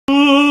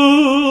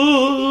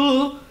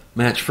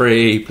Match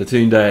 3,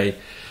 Platoon Day.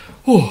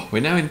 Oh,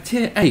 we're now in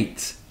Tier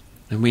 8.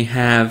 And we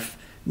have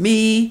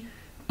me.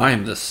 I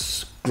am the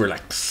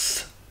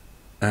Skrillex.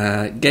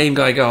 Game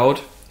Guy Gold,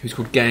 who's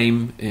called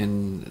Game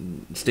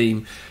in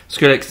Steam.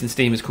 Skrillex in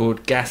Steam is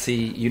called Gassy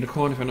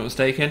Unicorn, if I'm not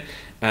mistaken.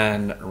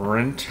 And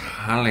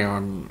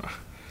Rentalion.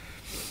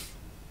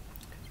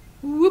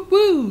 Whoop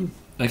woo!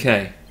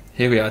 Okay,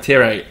 here we are,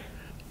 Tier 8.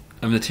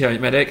 I'm the Tier 8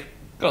 medic.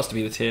 Got to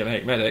be the Tier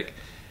 8 medic.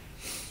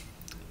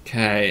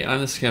 Okay,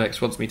 I'm the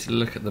Skrillex, wants me to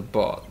look at the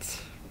bot.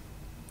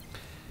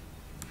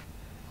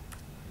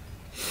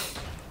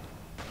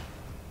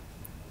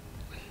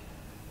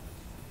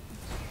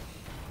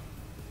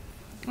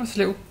 That's a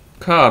little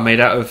car made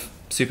out of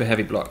super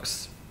heavy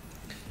blocks.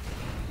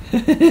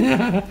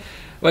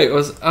 Wait,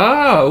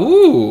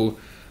 ooh!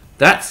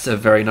 That's a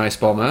very nice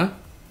bomber.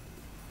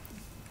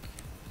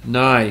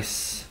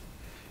 Nice.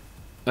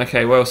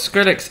 Okay, well,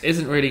 Skrillex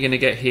isn't really going to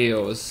get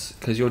heals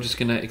because you're just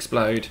going to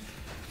explode.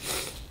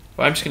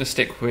 But I'm just going to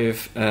stick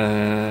with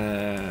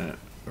Rent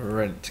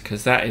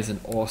because that is an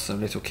awesome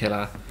little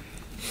killer.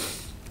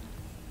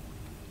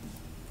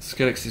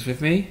 Skrillex is with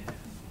me.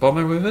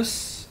 Bomber with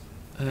us.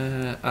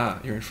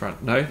 You're in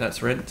front. No,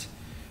 that's Rent.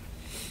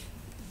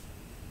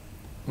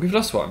 We've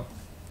lost one.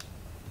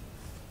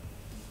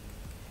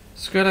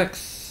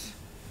 Skrillex.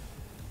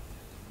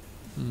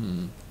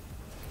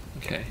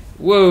 Okay.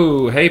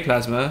 Whoa, hey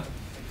Plasma.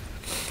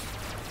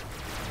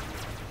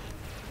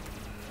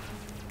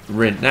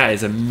 Rint, that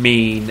is a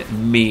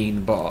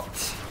mean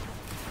bot.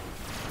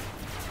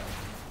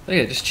 Look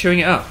at it, just chewing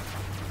it up.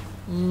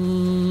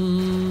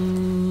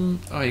 Oh,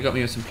 you got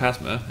me with some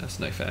Plasma. That's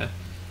no fair.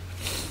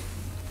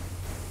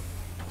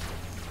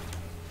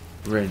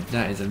 Rint,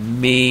 that is a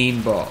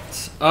mean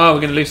bot. Oh,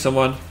 we're going to lose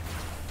someone.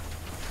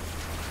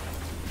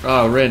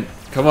 Oh, Rint,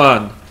 come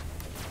on.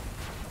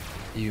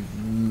 You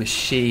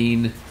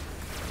machine.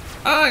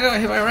 Oh, I got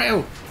hit by a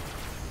rail.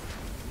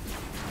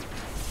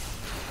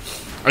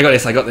 I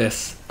got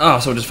this. Oh,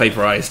 someone just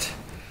vaporized.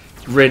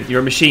 Rint,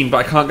 you're a machine,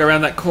 but I can't go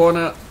around that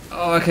corner.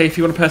 Oh, okay, if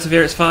you want to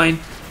persevere, it's fine.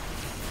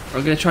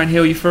 I'm going to try and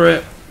heal you through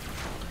it.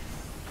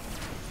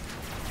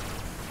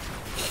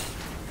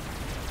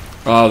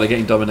 Oh, they're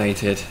getting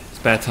dominated. It's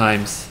bad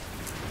times.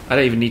 I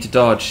don't even need to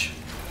dodge.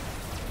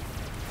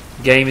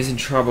 Game is in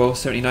trouble,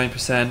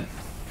 79%.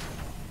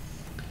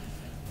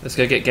 Let's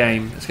go get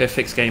Game. Let's go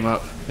fix Game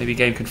up. Maybe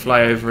Game can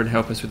fly over and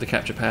help us with the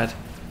capture pad.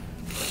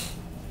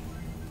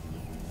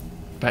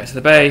 Back to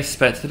the base,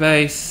 back to the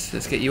base.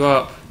 Let's get you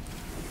up.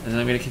 And then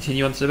I'm going to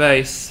continue on to the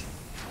base.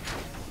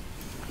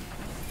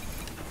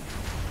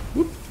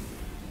 Whoop.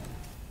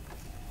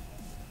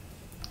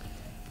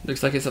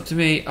 Looks like it's up to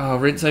me. Oh,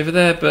 Rint's over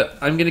there, but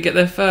I'm going to get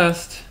there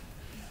first.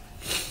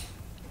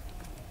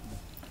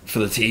 For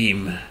the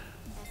team.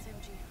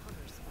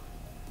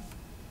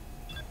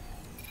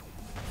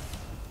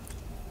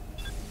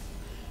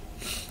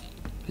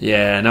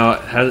 Yeah, no,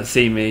 it hasn't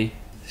seen me.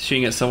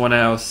 Shooting at someone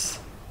else.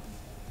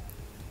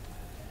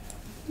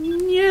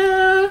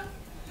 Yeah.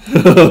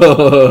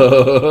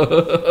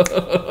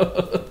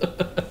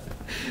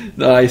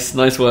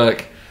 Nice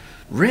work.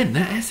 Rin,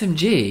 that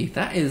SMG,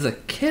 that is a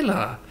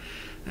killer.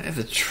 That is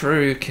a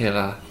true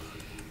killer.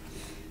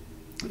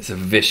 It's a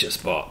vicious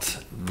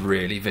bot.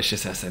 Really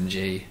vicious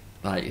SMG.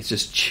 Like, it's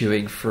just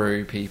chewing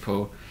through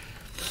people.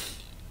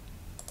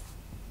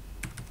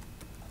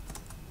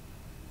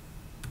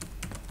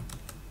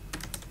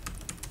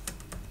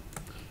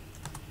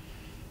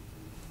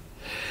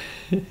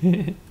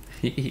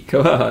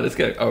 Come on, let's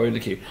go. Oh, we're in the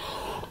queue.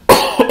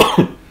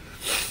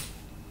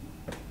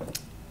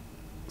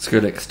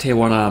 Skrillex, tier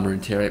 1 armor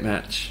in tier 8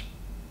 match.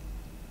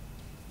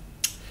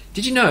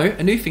 Did you know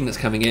a new thing that's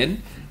coming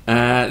in?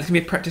 There's going to be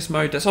a practice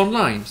mode that's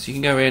online, so you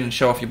can go in and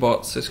show off your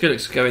bots. So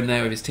Skrillex will go in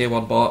there with his tier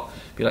 1 bot,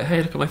 be like,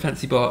 hey, look at my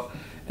fancy bot,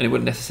 and it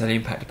wouldn't necessarily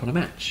impact upon a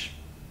match.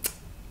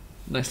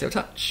 Nice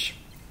little touch.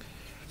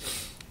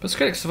 But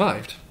Skrillex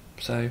survived,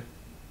 so...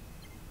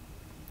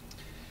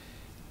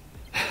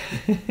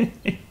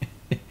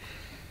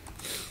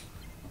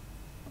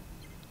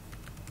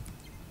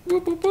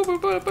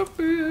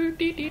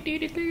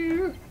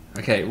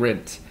 Okay,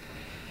 Rint.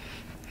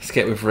 Let's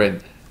get with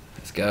Rint.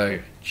 Let's go.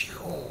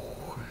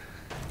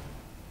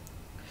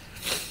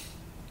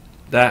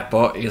 That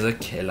bot is a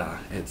killer.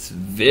 It's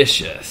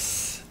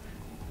vicious.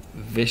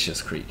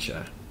 Vicious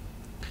creature.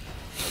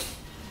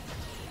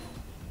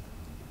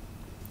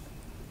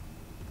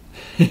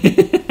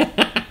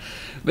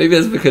 Maybe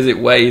that's because it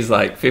weighs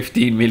like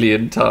 15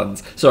 million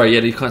tons. Sorry, yeah,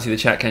 you can't see the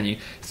chat, can you?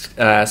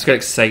 Skrillex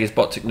is saying his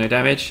bot took no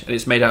damage, and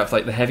it's made out of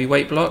like the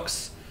heavyweight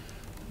blocks.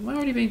 Am I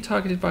already being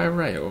targeted by a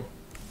rail?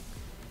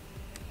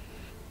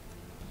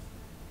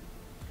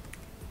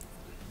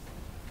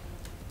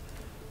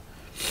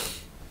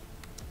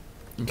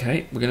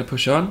 Okay, we're going to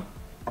push on.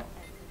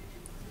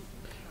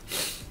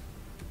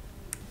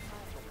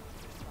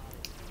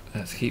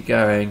 Let's keep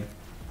going.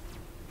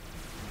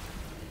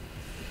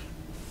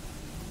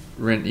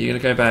 Rint, are you going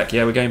to go back?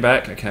 Yeah, we're going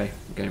back. Okay,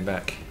 we're going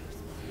back.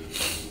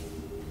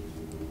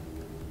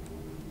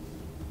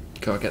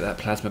 Gotta get that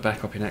plasma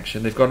back up in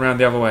action. They've gone around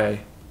the other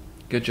way.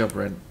 Good job,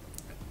 Rint.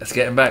 Let's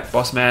get him back,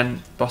 Bossman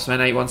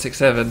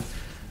 8167.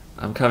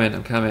 I'm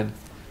coming.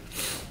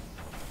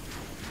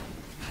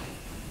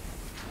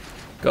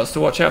 Got to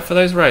watch out for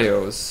those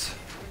rails.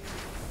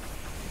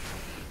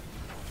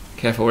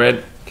 Careful,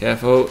 Red.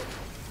 Careful.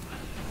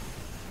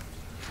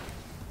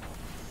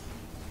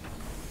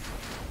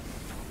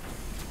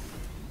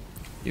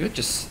 You're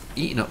just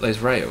eating up those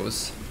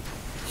rails.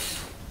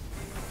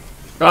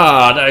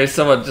 Ah, no,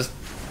 someone just...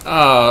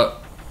 Ah,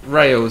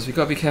 rails. We've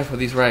got to be careful with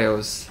these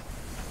rails.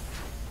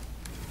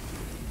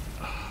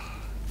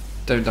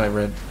 Don't die,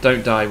 Ren.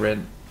 Don't die,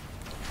 Ren.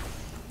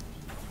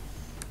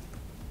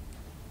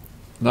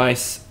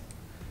 Nice.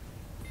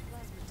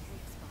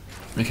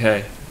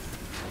 Okay.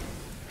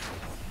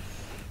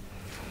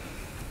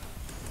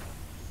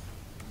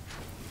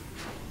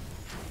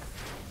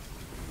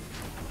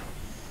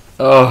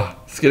 Oh,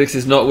 Skillix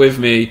is not with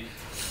me.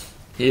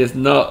 He is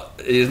not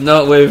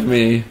with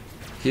me.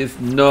 He is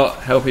not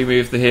helping me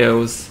with the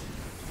heals.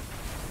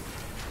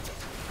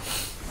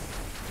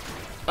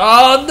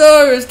 Oh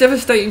no, it's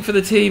devastating for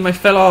the team. I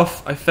fell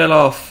off. I've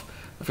got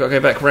to go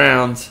back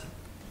round.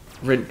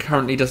 Rint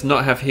currently does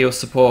not have heal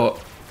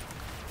support.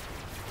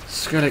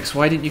 Skrillex,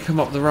 why didn't you come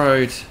up the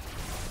road?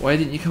 Why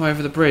didn't you come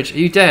over the bridge? Are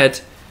you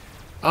dead?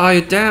 Oh,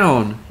 you're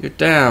down. You're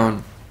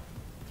down.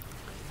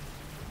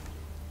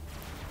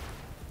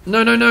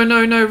 No,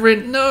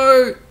 Rint,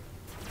 no!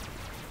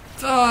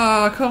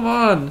 Ah, come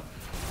on.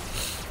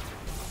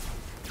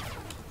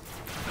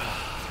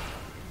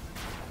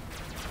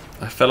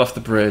 I fell off the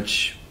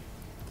bridge.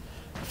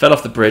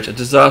 A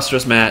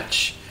disastrous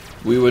match.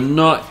 We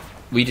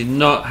did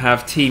not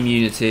have team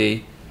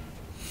unity.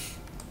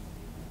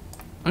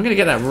 I'm gonna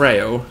get that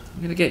rail.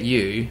 I'm gonna get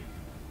you.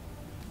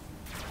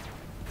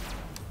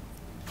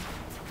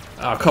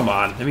 Oh, come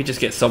on. Let me just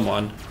get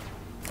someone.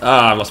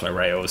 Ah, I've lost my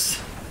rails.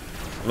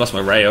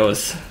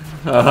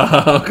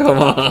 Oh, come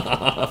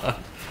on.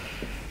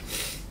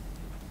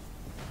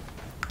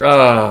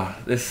 Ah,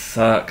 this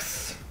sucks.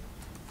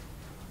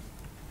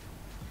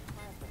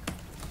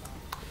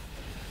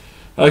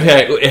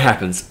 Okay, it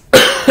happens.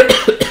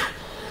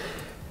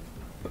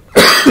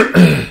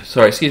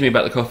 Sorry, excuse me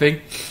about the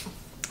coughing.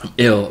 I'm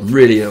ill, I'm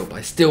really ill, but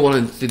I still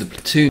want to do the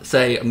platoon.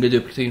 Say I'm going to do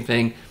a platoon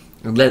thing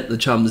and let the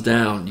chums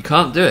down. You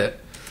can't do it.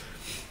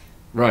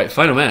 Right,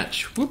 final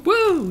match. Woo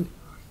woo!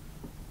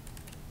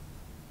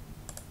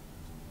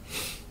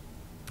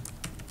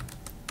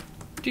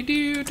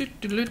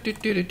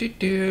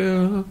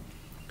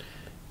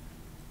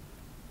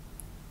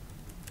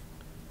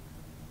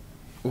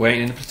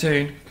 Waiting in the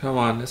platoon. Come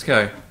on, let's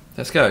go.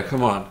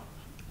 Come on.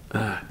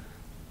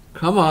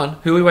 Come on.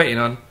 Who are we waiting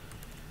on?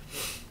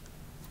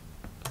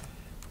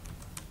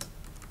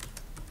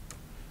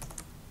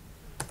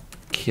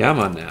 Come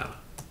on now.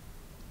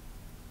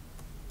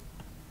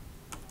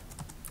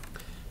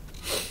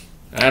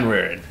 And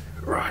we're in.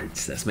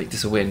 Right, let's make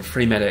this a win.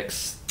 3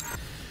 medics.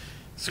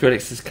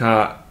 Skrillex's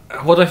car.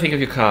 What do I think of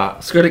your car?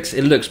 Skrillex,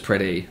 it looks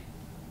pretty.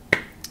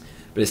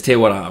 But it's tier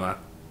 1 armor.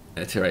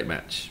 A tier 8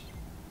 match.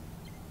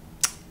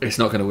 It's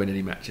not going to win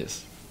any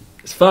matches.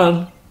 It's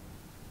fun,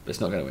 but it's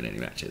not going to win any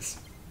matches.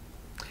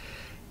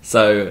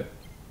 So,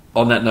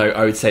 on that note,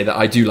 I would say that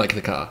I do like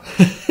the car.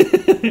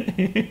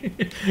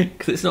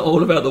 Because it's not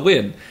all about the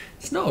win.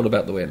 It's not all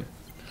about the win.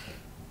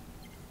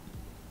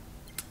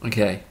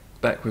 Okay,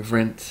 back with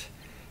Rent.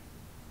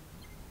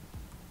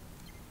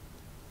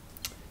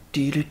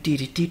 Got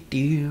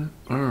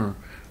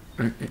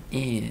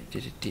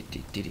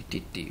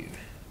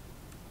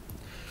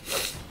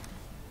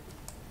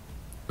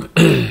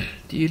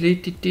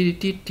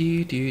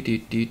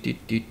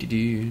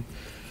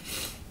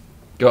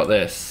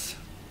this.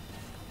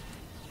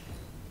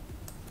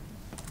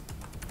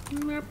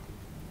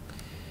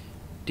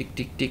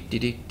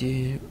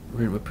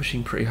 We're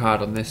pushing pretty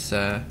hard on this.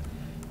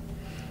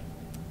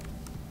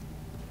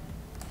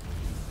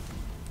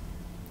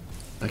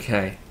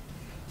 Okay,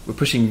 we're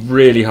pushing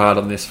really hard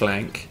on this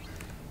flank.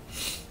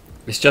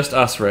 It's just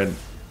us, Ren.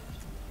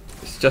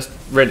 It's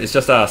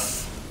just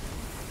us.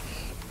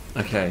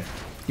 Okay.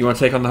 You want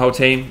to take on the whole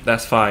team?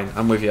 That's fine.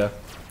 I'm with you.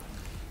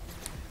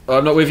 Oh,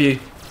 I'm not with you.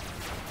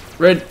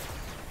 Red,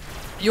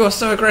 you are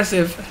so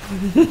aggressive.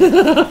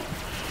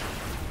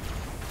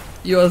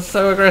 You are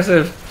so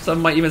aggressive.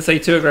 Some might even say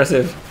too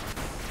aggressive.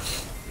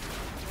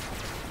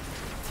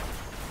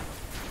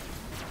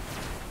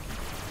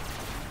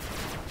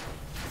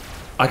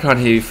 I can't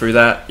hear you through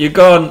that. You're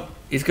gone.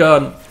 He's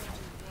gone.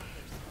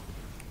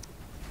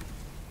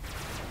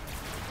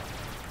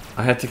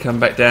 I had to come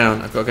back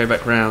down. I've got to go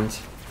back round.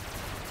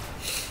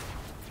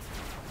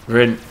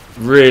 Rin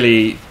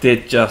really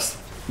did just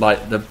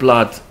like the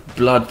blood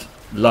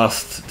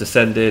lust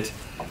descended.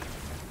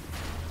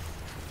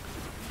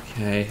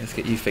 Okay, let's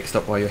get you fixed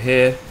up while you're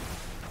here.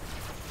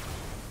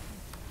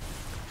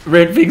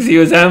 Rin thinks he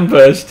was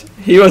ambushed.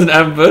 He wasn't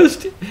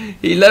ambushed.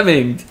 He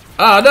lemminged.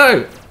 Ah,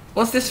 no!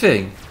 What's this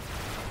thing?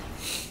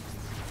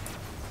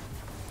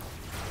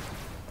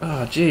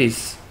 Oh,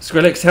 jeez.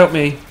 Skrillex, help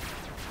me.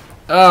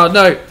 Oh,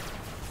 no!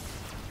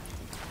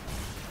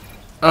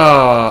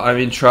 Oh, I'm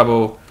in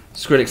trouble.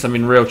 Skrillex, I'm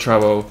in real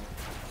trouble.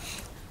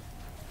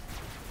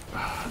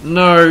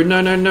 No,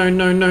 no, no, no,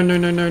 no, no, no,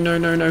 no, no, no,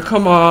 no, no,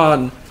 come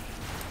on!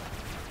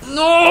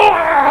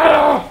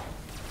 No!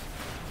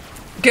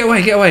 Get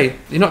away, get away!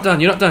 You're not done,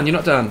 you're not done, you're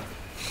not done.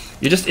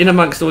 You're just in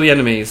amongst all the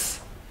enemies.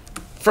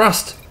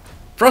 Thrust!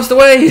 Thrust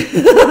away!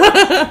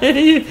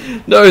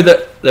 No,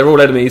 they're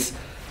all enemies.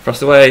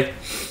 Thrust away.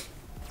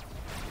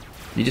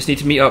 You just need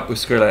to meet up with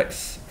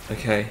Skrillex.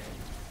 Okay.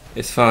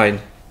 It's fine.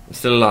 I'm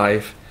still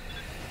alive.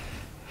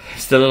 I'm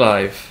still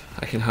alive.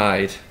 I can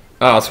hide.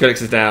 Oh,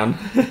 Skrillex is down.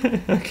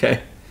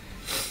 Okay.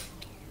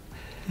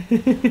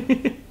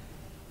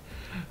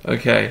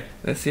 Okay,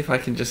 let's see if I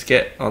can just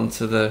get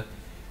onto the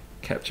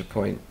capture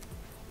point.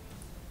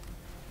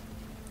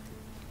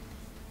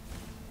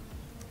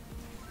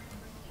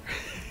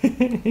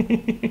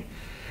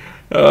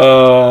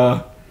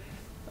 Oh,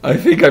 I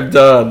think I'm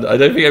done. I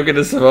don't think I'm going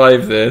to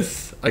survive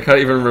this. I can't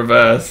even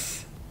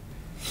reverse.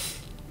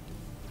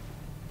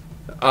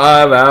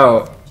 I'm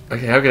out.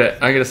 Okay, I'm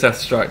gonna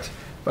self-destruct,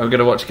 but I'm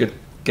gonna watch Good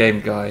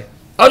Game Guy.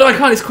 Oh no, I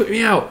can't. It's quit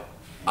me out.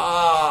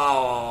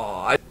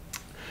 Oh,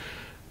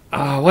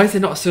 why is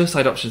there not a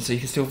suicide option so you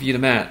can still view the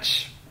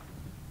match?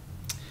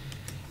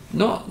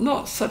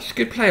 Not such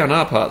good play on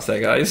our parts there,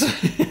 guys.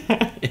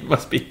 It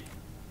must be.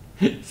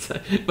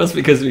 It must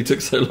be because we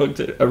took so long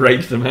to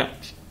arrange the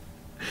match.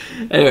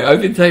 Anyway,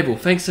 Open Table,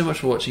 thanks so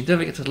much for watching. Don't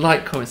forget to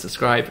like, comment,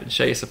 subscribe, and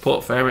show your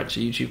support for amateur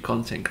YouTube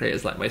content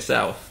creators like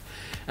myself.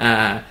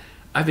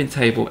 I've been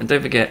Table, and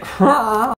don't forget...